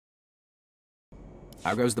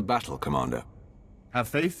How goes the battle, Commander? Have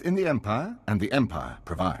faith in the Empire, and the Empire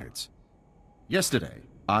provides. Yesterday,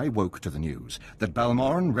 I woke to the news that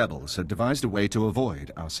Balmoran rebels had devised a way to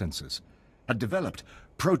avoid our sensors, had developed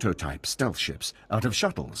prototype stealth ships out of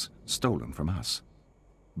shuttles stolen from us.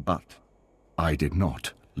 But I did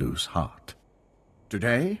not lose heart.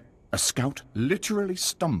 Today, a scout literally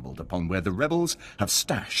stumbled upon where the rebels have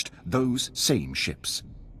stashed those same ships.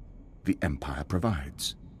 The Empire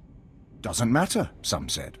provides. Doesn't matter, some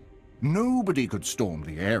said. Nobody could storm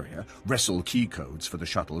the area, wrestle key codes for the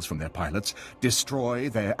shuttles from their pilots, destroy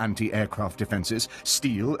their anti-aircraft defenses,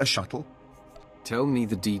 steal a shuttle. Tell me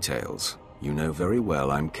the details. You know very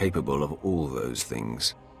well I'm capable of all those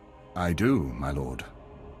things. I do, my lord.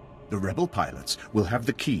 The rebel pilots will have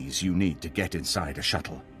the keys you need to get inside a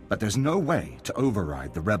shuttle, but there's no way to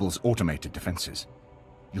override the rebels' automated defenses.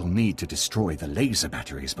 You'll need to destroy the laser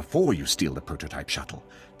batteries before you steal the prototype shuttle,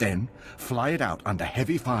 then fly it out under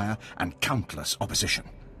heavy fire and countless opposition.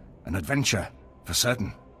 An adventure, for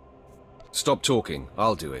certain. Stop talking.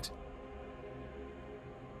 I'll do it.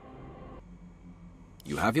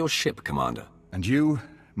 You have your ship, Commander. And you,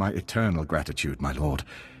 my eternal gratitude, my lord.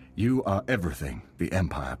 You are everything the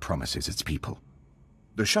Empire promises its people.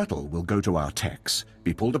 The shuttle will go to our techs,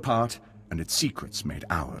 be pulled apart, and its secrets made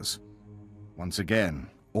ours. Once again,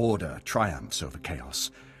 order triumphs over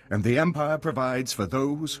chaos, and the Empire provides for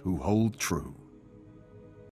those who hold true.